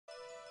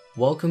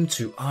Welcome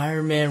to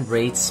Iron Man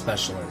Raid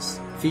Specialist,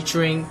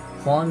 featuring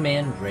Juan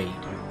Man Raid.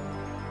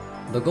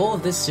 The goal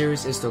of this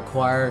series is to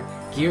acquire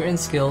gear and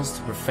skills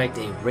to perfect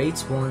a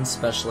Raids 1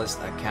 Specialist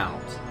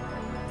account.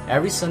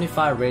 Every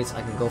 75 raids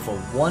I can go for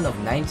one of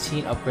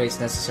 19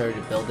 upgrades necessary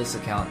to build this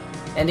account,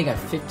 ending at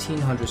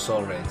 1500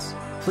 soul raids.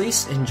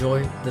 Please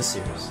enjoy the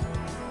series.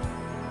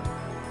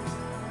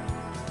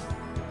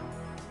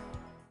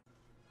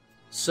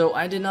 So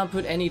I did not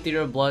put any Theater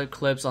of Blood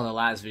clips on the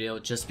last video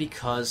just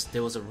because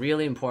there was a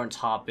really important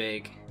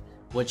topic,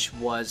 which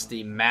was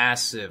the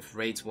massive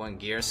Raids 1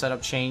 gear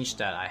setup change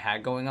that I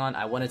had going on.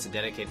 I wanted to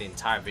dedicate the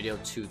entire video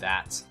to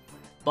that.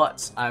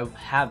 But I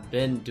have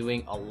been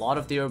doing a lot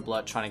of Theater of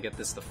Blood trying to get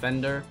this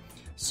defender.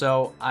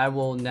 So I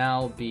will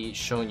now be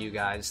showing you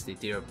guys the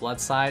Theater of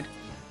Blood side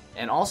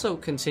and also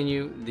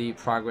continue the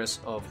progress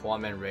of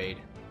Juan Man Raid.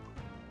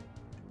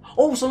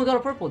 Oh, someone got a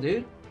purple,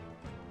 dude.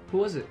 Who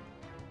was it?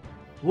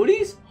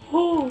 Woodies?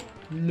 Oh,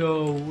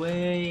 no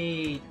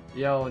way.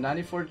 Yo,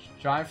 94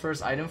 giant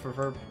first item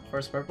for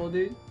first purple,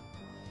 dude.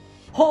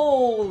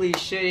 Holy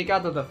shit, he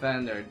got the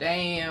defender.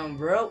 Damn,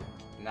 bro.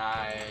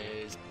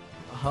 Nice.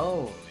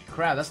 Holy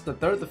crap, that's the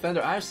third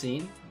defender I've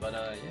seen. But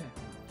yeah.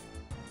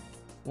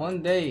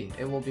 One day,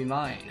 it will be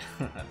mine.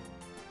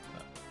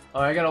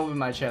 Oh, I gotta open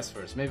my chest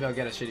first. Maybe I'll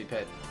get a shitty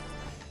pet.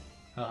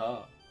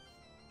 Haha.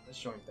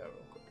 Let's join that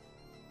real quick.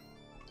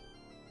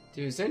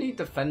 Dude, is there any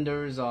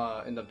defenders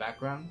in the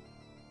background?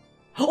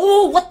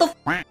 Oh, what the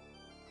f?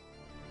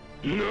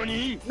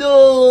 Nani?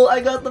 No,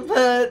 I got the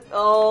pet.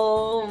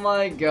 Oh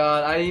my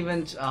god,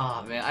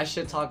 oh man, I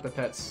should talk the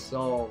pet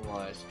so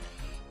much.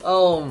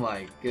 Oh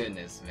my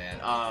goodness, man.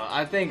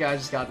 I think I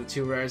just got the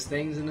two rarest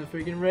things in the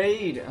freaking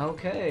raid.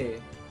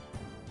 Okay.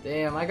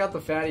 Damn, I got the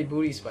fatty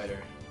booty spider.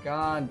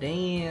 God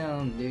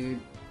damn, dude.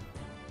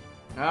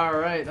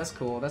 Alright, that's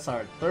cool. That's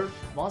our third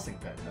bossing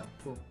pet though.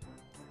 Cool.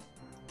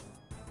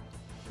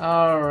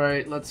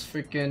 Alright, let's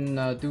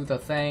freaking do the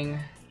thing.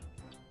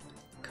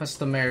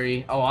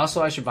 Customary. Oh,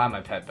 also I should buy my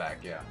pet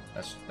back. Yeah,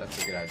 that's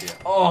a good idea.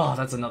 Oh,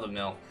 that's another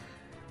mill.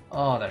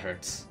 Oh, that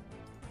hurts.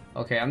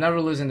 Okay, I'm never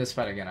losing this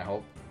pet again, I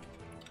hope.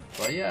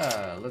 But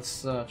yeah,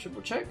 let's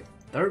triple check.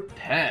 Third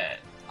pet.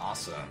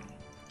 Awesome.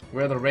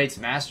 We're the raids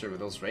master with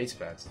those raids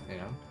pets, you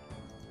know?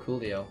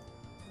 Coolio.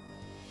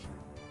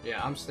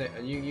 Yeah, I'm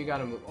you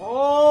gotta move.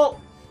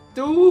 Oh,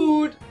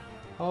 dude.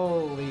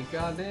 Holy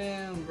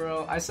goddamn,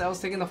 bro. I said I was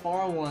taking the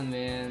far one,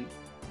 man.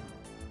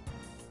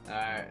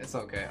 Alright, it's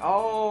okay.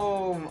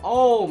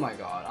 Oh my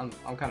god,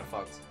 I'm kind of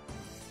fucked.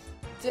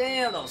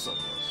 Damn, that was so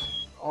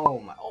close. Oh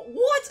my,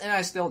 what? And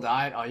I still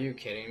died? Are you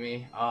kidding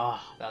me?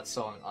 Oh, that's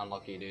so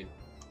unlucky, dude.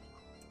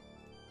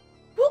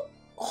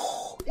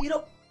 Oh,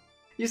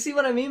 you see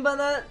what I mean by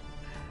that?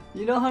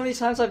 You know how many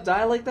times I've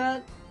died like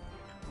that?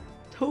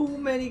 Too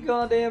many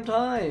goddamn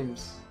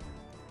times.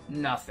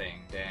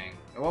 Nothing, dang.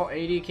 Well,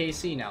 80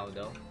 KC now,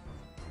 though.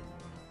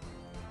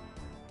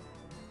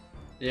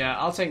 Yeah,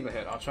 I'll take the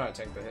hit. I'll try to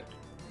take the hit.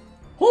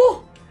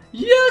 Oh!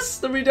 Yes!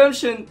 The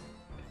redemption!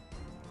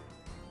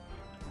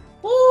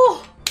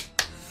 Oh!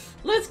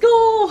 Let's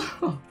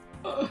go!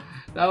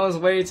 That was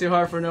way too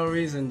hard for no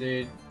reason,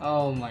 dude.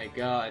 Oh my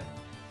god.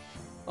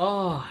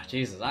 Oh,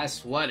 Jesus, I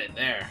sweated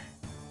there.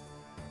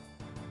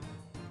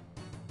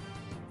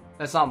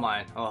 That's not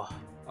mine. Oh,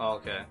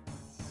 okay.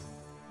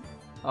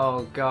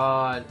 Oh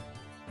god.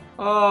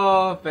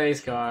 Oh, face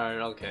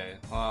card. Okay,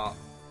 well.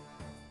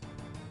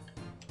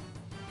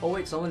 Oh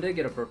wait, someone did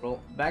get a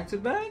purple. Back to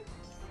back?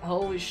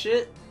 Holy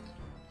shit.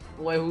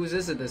 Wait, who's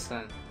this at this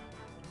time?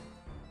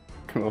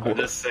 I'm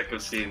just sick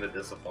of seeing the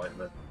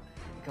disappointment.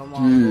 Come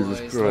on,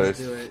 boys, let's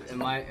do it.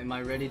 Am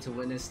I ready to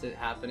witness it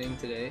happening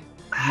today?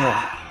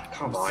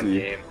 Come on,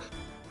 game.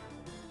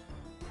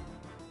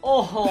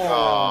 Oh my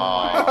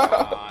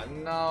god,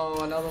 no,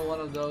 another one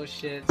of those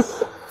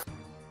shits.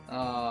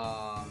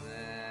 Oh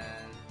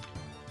man.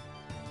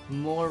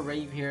 More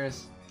rape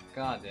here's.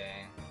 God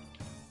dang.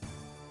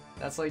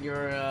 That's like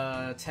your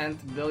 10th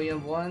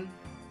billionth one.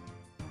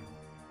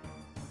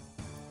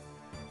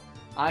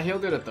 He'll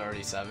do the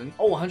 37.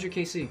 Oh, 100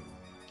 KC.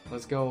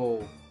 Let's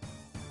go.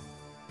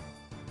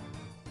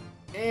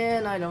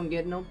 And I don't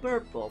get no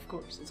purple, of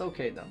course. It's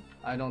okay though.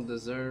 I don't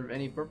deserve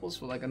any purples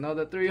for like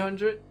another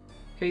 300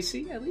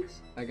 KC at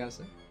least, I gotta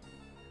say.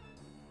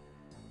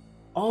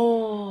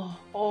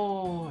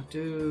 Oh,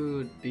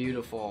 dude,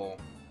 beautiful.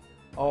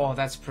 Oh,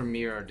 that's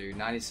premier, dude.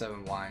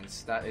 97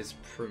 wines. That is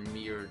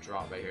premier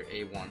drop right here.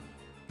 A1.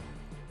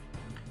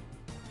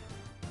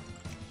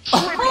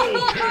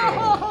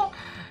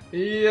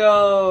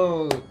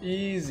 Yo,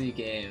 easy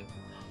game.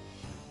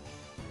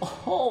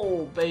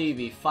 Oh,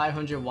 baby,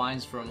 500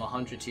 wines from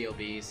 100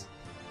 TOBs.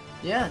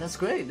 Yeah, that's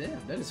great. Yeah,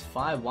 that is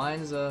 5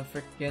 wines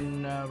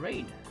freaking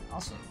raid.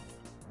 Awesome.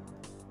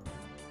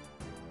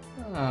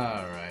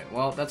 Alright,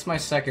 well, that's my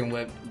second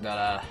whip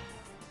that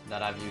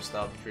I've used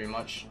up pretty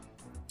much.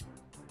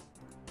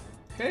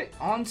 Okay,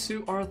 on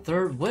to our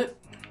third whip.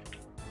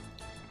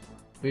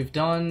 We've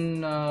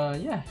done,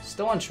 yeah,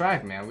 still on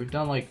track, man. We've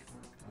done like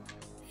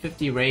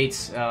 50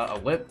 raids a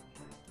whip.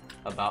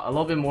 About a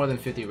little bit more than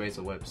 50 raids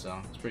a whip, so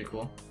it's pretty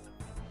cool.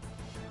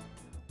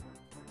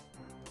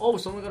 Oh,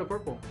 someone got a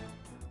purple.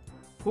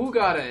 Who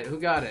got it? Who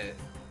got it?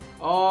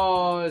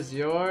 Oh, it's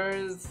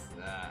yours?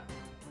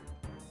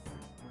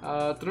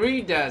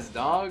 3 deaths,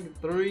 dog.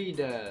 3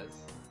 deaths.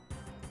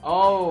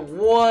 Oh,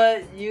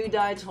 what? You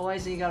died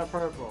twice and you got a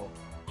purple.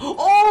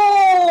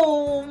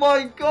 Oh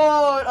my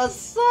god! A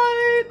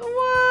sight!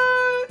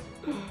 What?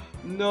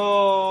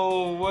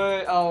 No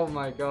way! Oh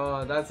my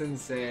god, that's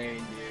insane,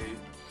 dude.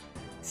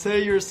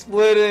 Say you're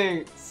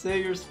splitting!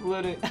 Say you're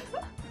splitting!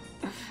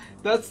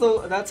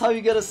 That's how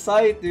you get a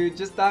sight, dude.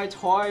 Just die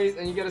twice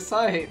and you get a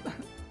sight.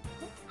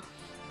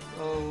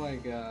 Oh my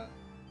god.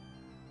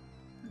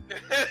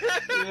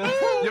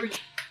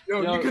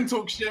 Yo, you can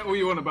talk shit all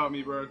you want about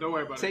me, bro. Don't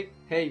worry about it.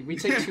 Hey, we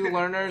take 2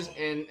 learners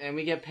and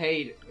we get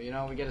paid. You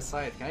know, we get a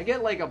scythe. Can I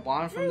get like a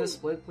bond from this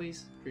split,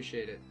 please?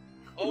 Appreciate it.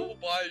 I'll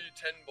buy you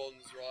 10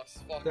 bonds, Ross.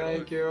 Fuck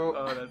Thank you.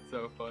 Oh, that's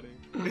so funny.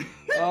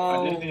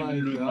 Oh my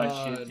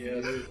god.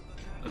 Dude.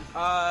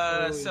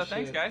 So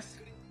thanks, guys.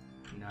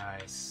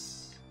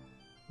 Nice.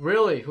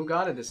 Really? Who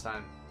got it this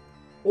time?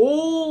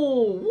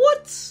 Oh,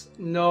 what?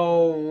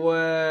 No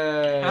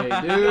way,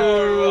 dude.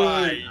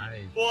 Alright.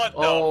 What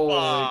the Holy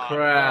fuck?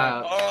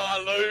 crap.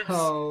 Alright, Loops.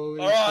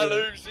 Holy Alright, shit.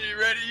 Loops, are you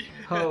ready?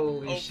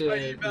 Holy I'll pay you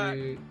shit, back.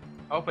 dude.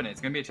 Open it.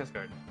 It's gonna be a chest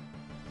card.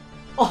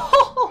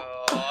 Oh!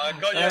 I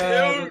got you The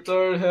healed.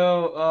 3rd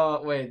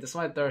hill. Wait, this is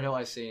my 3rd hill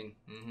I've seen.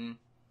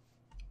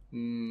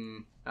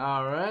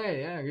 Alright,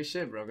 yeah, good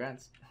shit, bro.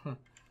 Grants.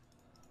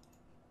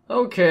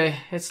 Okay,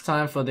 it's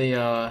time for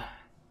the,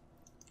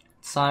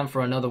 time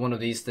for another one of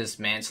these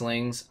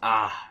dismantlings.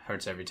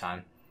 Hurts every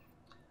time.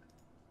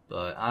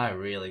 But I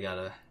really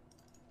gotta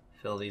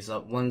fill these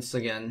up once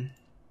again.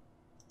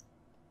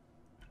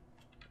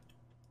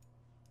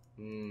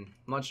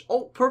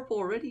 Oh, purple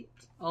already?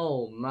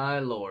 Oh my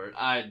lord.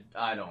 I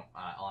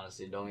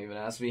honestly don't even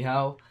ask me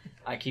how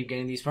I keep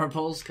getting these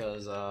purples,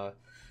 cause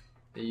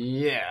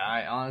yeah,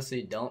 I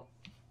honestly don't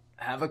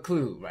have a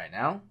clue right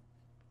now.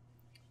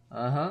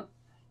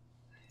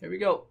 Here we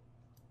go.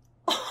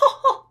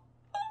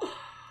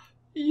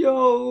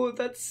 Yo,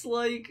 that's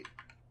like,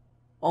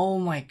 oh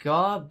my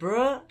god,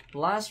 bruh.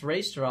 Last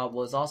race drop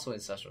was also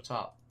Ancestral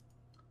Top.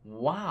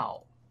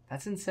 Wow,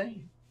 that's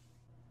insane.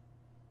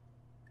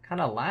 Kind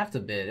of laughed a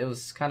bit. It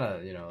was kind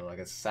of, you know, like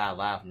a sad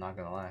laugh, I'm not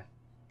gonna lie.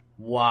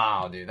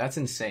 Wow, dude, that's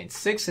insane.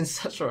 6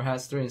 Ancestral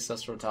has 3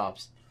 Ancestral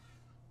Tops.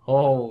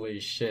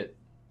 Holy shit.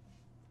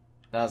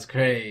 That's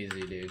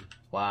crazy, dude.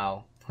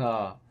 Wow.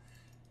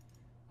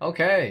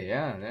 Okay,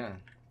 yeah.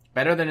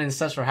 Better than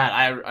Ancestral Hat.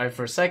 I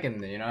for a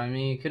second, you know what I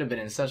mean? Could have been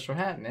Ancestral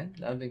Hat, man.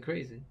 That would have been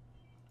crazy.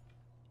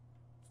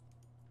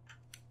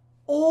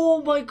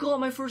 Oh my god,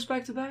 my first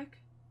back-to-back?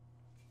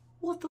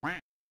 What the...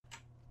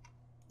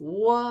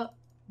 What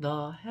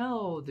the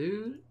hell,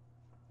 dude?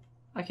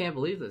 I can't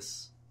believe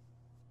this.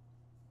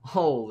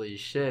 Holy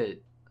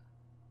shit.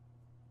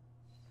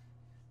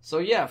 So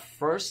yeah,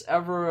 first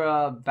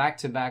ever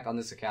back-to-back on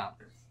this account.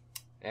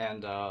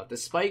 And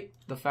despite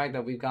the fact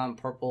that we've gotten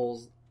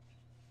purples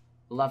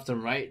left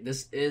and right,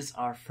 this is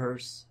our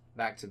first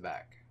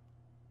back-to-back.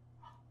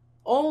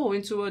 Oh,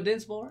 into a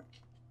Din's Ball?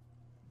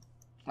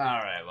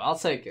 Alright, well, I'll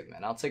take it,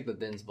 man. I'll take the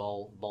Din's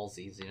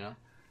Ballsies, you know?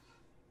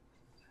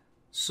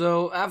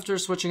 So, after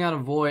switching out a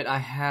Void, I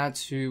had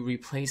to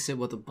replace it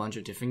with a bunch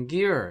of different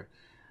gear.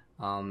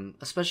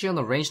 Especially on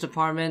the range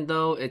department,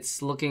 though,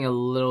 it's looking a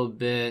little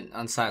bit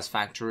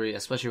unsatisfactory,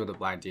 especially with the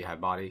Black D'Hide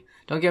body.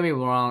 Don't get me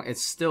wrong,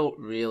 it's still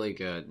really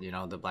good, you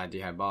know, the Black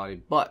D'Hide body,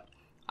 but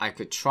I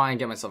could try and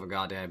get myself a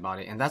God D'Hide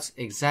body, and that's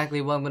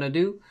exactly what I'm gonna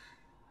do.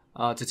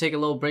 To take a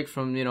little break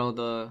from, you know,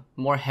 the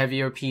more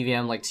heavier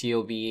PVM like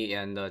TOB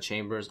and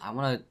Chambers, I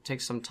want to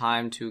take some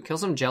time to kill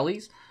some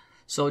jellies.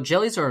 So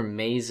jellies are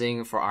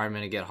amazing for Iron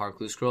Man to get Hard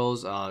Clue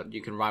Scrolls.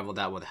 You can rival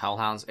that with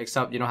Hellhounds,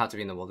 except you don't have to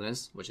be in the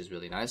wilderness, which is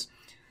really nice.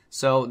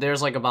 So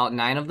there's like about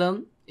 9 of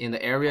them in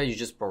the area. You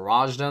just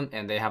barrage them,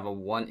 and they have a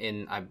 1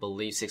 in, I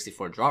believe,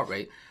 64 drop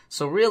rate.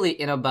 So really,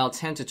 in about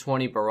 10 to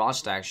 20 barrage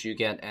stacks, you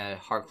get a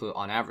Hard Clue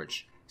on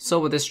average. So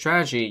with this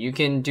strategy, you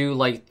can do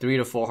like 3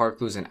 to 4 Hard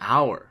Clues an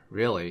hour,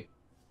 really.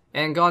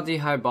 And God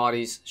D'Hide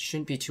bodies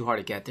shouldn't be too hard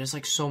to get. There's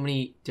like so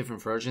many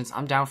different versions.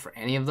 I'm down for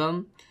any of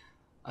them.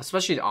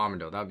 Especially the armor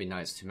though, that would be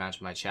nice to match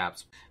my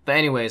chaps. But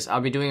anyways, I'll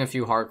be doing a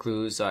few Hard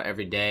Clues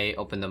every day,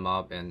 open them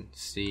up and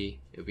see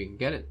if we can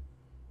get it.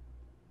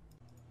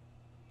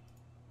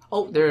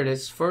 Oh, there it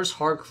is. First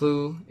Hard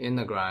Clue in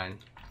the grind.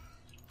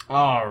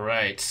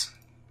 Alright.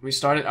 We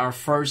started our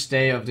first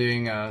day of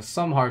doing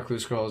some Hard Clue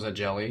Scrolls at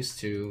Jellies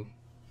to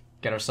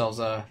get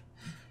ourselves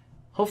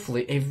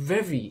hopefully a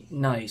very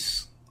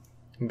nice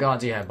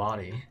God D'Hide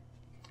body.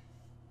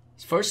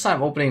 It's first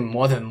time opening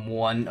more than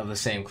one of the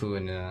same clue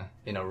in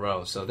a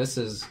row, so this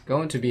is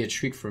going to be a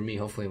treat for me.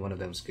 Hopefully one of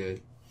them's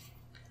good.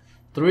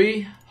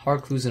 3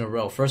 Hard Clues in a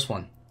row. First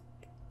one.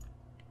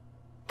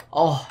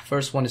 Oh,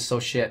 first one is so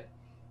shit.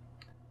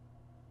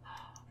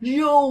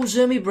 Yo,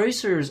 Semi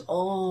Bracers.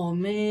 Oh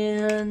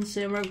man,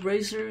 Samurai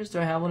Bracers. Do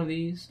I have one of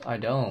these? I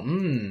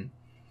don't.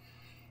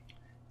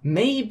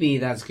 Maybe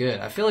that's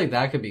good. I feel like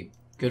that could be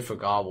good for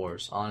God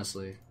Wars,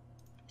 honestly.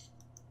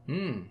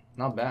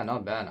 Not bad,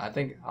 not bad.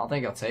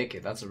 I'll take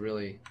it. That's a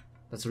really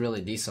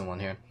decent one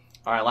here.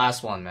 Alright,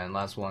 last one, man,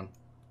 last one.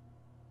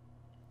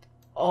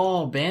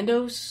 Oh,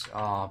 Bandos?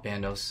 Oh,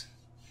 Bandos.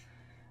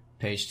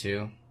 Page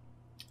 2.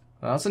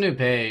 Well, that's a new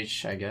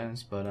page, I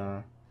guess,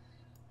 but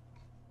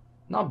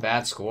not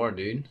bad score,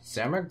 dude.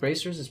 Samurai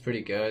Bracers is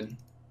pretty good.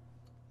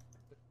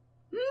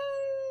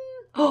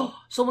 Oh,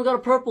 someone got a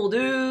purple,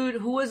 dude.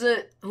 Who is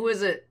it? Who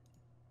is it?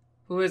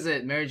 Who is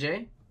it? Mary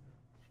J?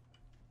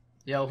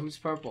 Yo, who's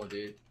purple,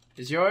 dude?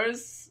 Is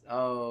yours?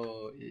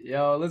 Oh,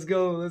 yo, let's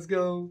go, let's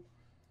go.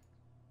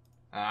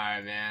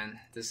 Alright, man.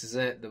 This is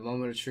it. The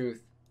moment of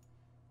truth.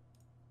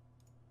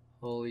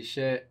 Holy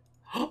shit.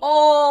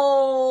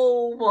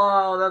 Oh,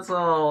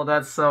 wow.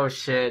 That's so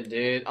shit,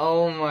 dude.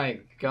 Oh my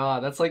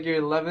god. That's like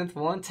your 11th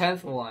one?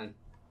 10th one.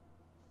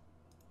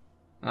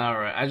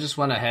 Alright, I just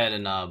went ahead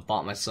and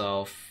bought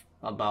myself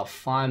about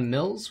 5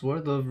 mils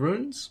worth of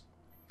runes.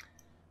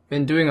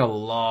 Been doing a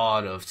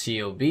lot of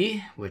TOB,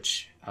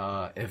 which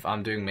if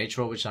I'm doing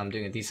Matro, which I'm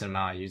doing a decent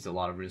amount, I use a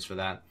lot of runes for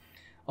that.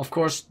 Of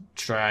course,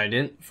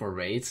 Trident for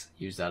raids,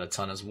 use that a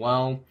ton as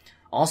well.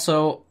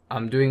 Also,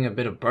 I'm doing a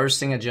bit of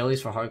bursting at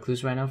jellies for hard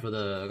clues right now for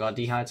the God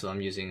D'hide, so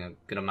I'm using a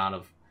good amount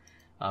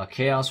of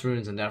Chaos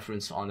runes and Death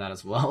runes on that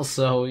as well.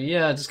 So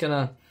yeah, just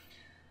gonna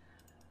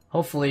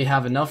hopefully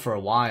have enough for a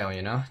while,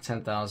 you know?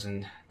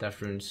 10,000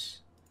 Death runes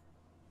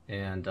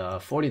and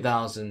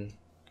 40,000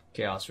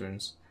 Chaos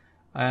runes.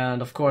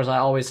 And of course, I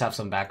always have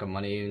some backup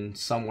money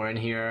somewhere in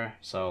here,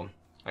 so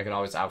I can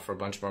always opt for a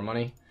bunch more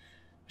money.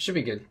 It should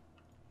be good.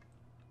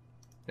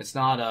 It's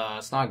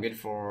not good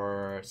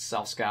for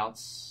self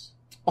scouts.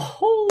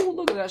 Oh,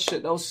 look at that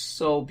shit. That was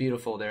so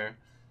beautiful there.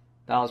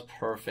 That was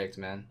perfect,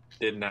 man.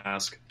 Didn't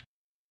ask.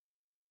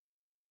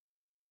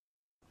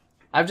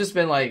 I've just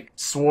been like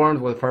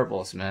swarmed with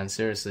purples, man.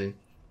 Seriously.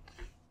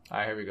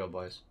 Alright, here we go,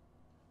 boys.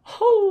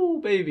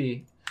 Oh,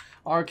 baby.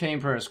 Arcane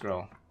Purse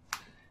Girl.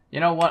 You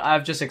know what?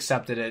 I've just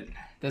accepted it.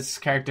 This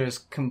character is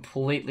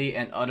completely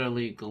and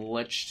utterly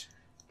glitched.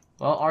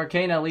 Well,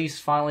 Arcane at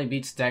least finally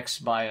beats Dex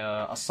by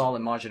a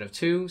solid margin of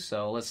 2,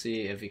 so let's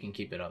see if he can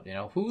keep it up. You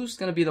know, who's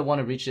gonna be the one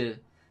to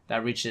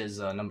reaches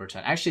number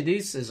 10? Actually,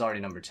 this is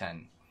already number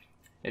 10,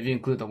 if you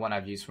include the one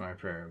I've used for my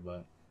prayer.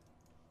 But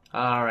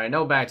all right,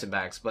 no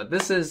back-to-backs. But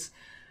this is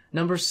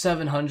number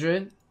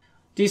 700.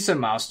 Decent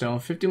milestone.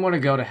 50 more to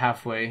go to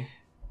halfway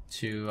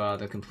to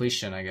the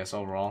completion, I guess,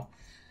 overall.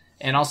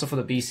 And also for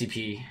the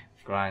BCP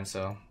grind,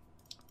 so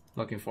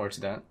looking forward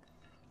to that.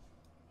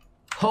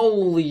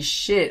 Holy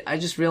shit, I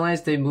just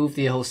realized they moved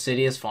the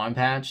Hosidius farm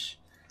patch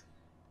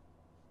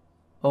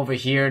over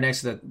here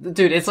next to the...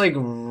 Dude, it's like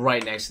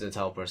right next to the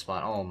teleport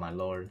spot. Oh my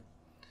lord.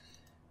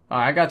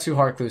 Alright, I got 2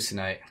 hard clues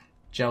tonight.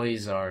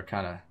 Jellies are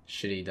kind of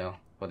shitty though,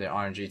 but they're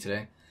RNG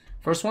today.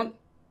 First one.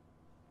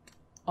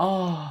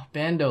 Oh,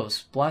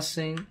 Bandos.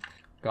 Blessing.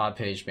 God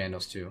Page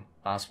Bandos 2.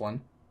 Last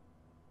one.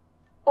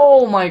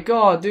 Oh my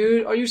god,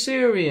 dude. Are you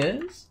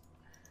serious?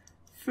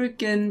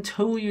 Freaking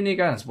 2 unique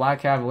items.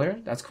 Black Cavalier.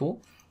 That's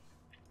cool.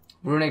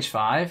 Rune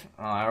H5.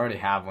 Oh, I already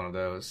have one of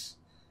those.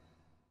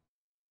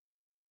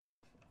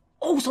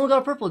 Oh, someone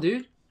got a purple,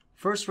 dude.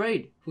 First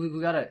raid.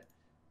 Who got it?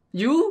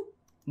 You?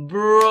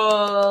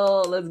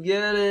 Bro, let's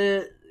get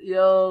it.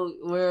 Yo,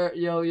 where?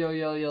 Yo.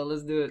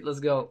 Let's do it. Let's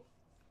go.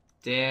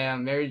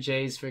 Damn, Mary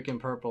J's freaking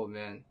purple,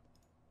 man.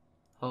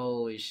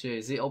 Holy shit.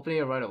 Is he opening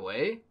it right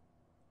away?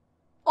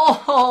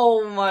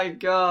 Oh my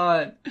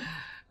god.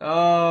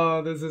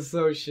 Oh, this is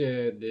so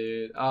shit,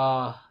 dude.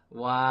 Oh,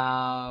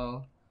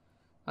 wow.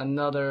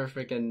 Another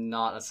freaking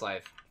not a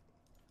scythe.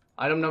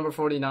 Item number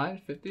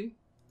 49, 50.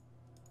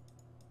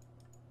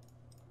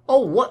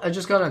 Oh, what? I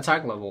just got an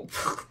attack level.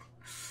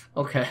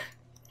 Okay.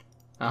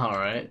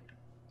 Alright.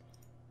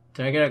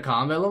 Did I get a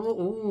combat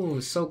level? Ooh,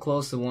 so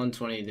close to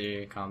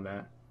 123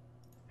 combat.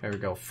 Here we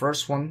go.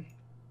 First one.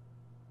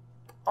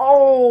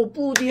 Oh,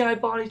 blue DI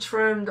body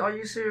trimmed. Are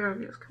you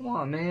serious? Come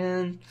on,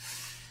 man.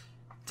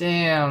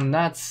 Damn,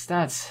 that's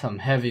some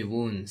heavy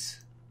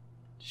wounds.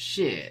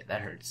 Shit,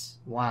 that hurts.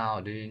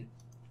 Wow, dude.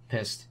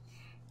 Pissed.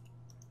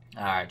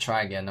 Alright,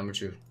 try again. Number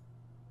 2.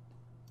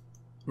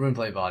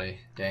 Runeplay body.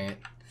 Dang it.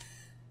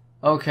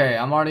 Okay,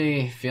 I'm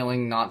already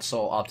feeling not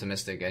so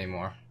optimistic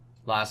anymore.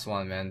 Last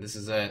one, man. This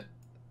is it.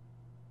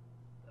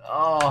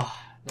 Oh,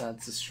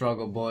 that's a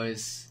struggle,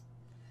 boys.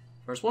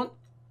 First one.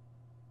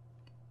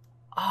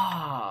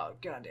 Ah, oh,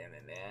 god damn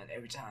it, man.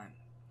 Every time.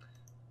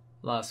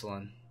 Last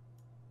one.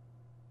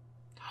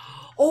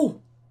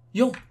 Oh!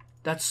 Yo!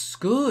 That's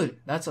good.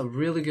 That's a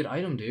really good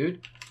item,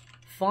 dude.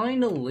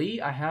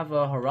 Finally, I have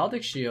a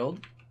Heraldic Shield.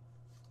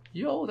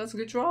 Yo, that's a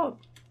good drop.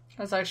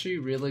 That's actually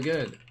really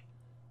good.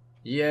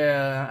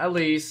 Yeah, at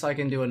least I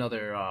can do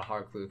another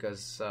hard clue,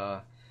 because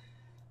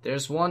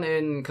there's one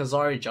in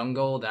Kazari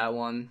Jungle, that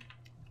one,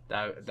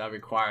 that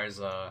requires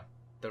the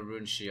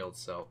Rune Shield,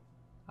 so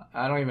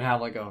I don't even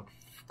have like a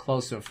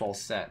close to a full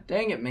set.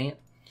 Dang it, man.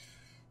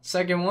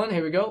 Second one,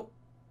 here we go.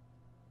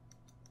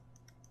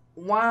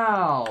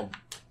 Wow.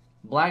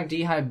 Black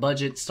D'hide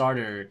budget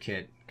starter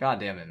kit. God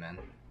damn it, man.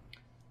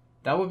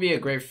 That would be a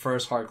great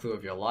first hard clue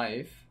of your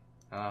life.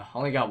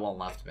 Only got one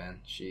left, man.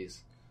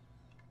 Jeez.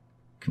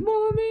 Come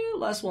on, man.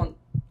 Last one.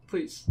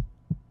 Please.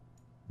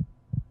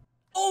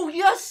 Oh,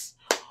 yes!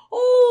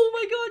 Oh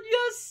my god,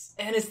 yes!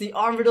 And it's the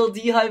Armadillo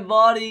D-High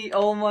body.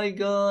 Oh my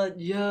god,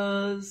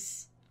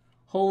 yes.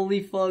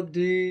 Holy fuck,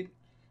 dude.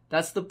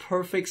 That's the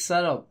perfect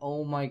setup.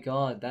 Oh my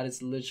god, that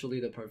is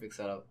literally the perfect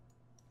setup.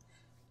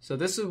 So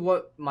this is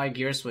what my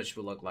gear switch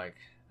would look like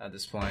at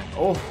this point.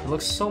 Oh, it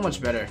looks so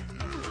much better.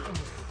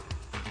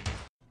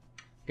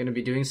 Gonna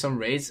be doing some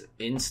raids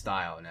in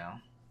style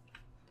now.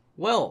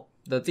 Well,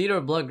 the Theater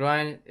of Blood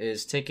grind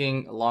is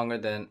taking longer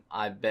than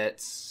I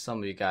bet some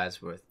of you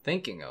guys were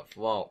thinking of.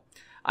 Well,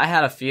 I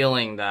had a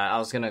feeling that I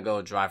was gonna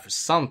go drive for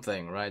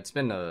something, right? It's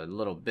been a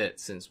little bit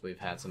since we've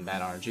had some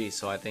bad RNG,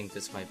 so I think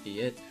this might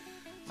be it.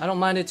 I don't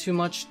mind it too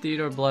much.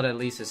 Theater of Blood at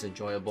least is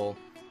enjoyable.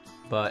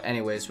 But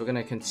anyways, we're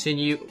gonna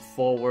continue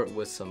forward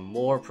with some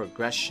more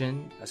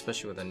progression,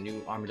 especially with a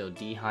new Armadillo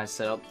D-High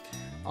setup.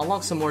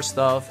 Unlock some more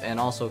stuff and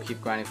also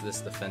keep grinding for this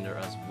defender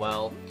as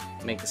well.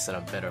 Make the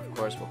setup better, of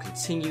course. We'll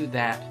continue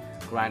that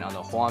grind on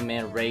the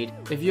Huanman raid.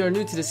 If you are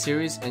new to this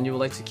series and you would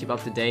like to keep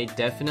up to date,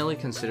 definitely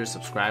consider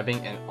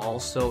subscribing and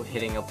also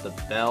hitting up the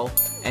bell.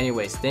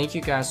 Anyways, thank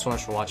you guys so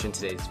much for watching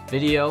today's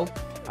video.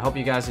 I hope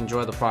you guys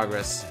enjoy the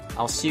progress.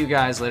 I'll see you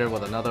guys later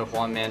with another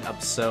Huanman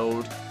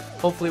episode,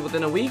 hopefully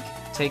within a week.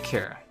 Take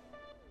care.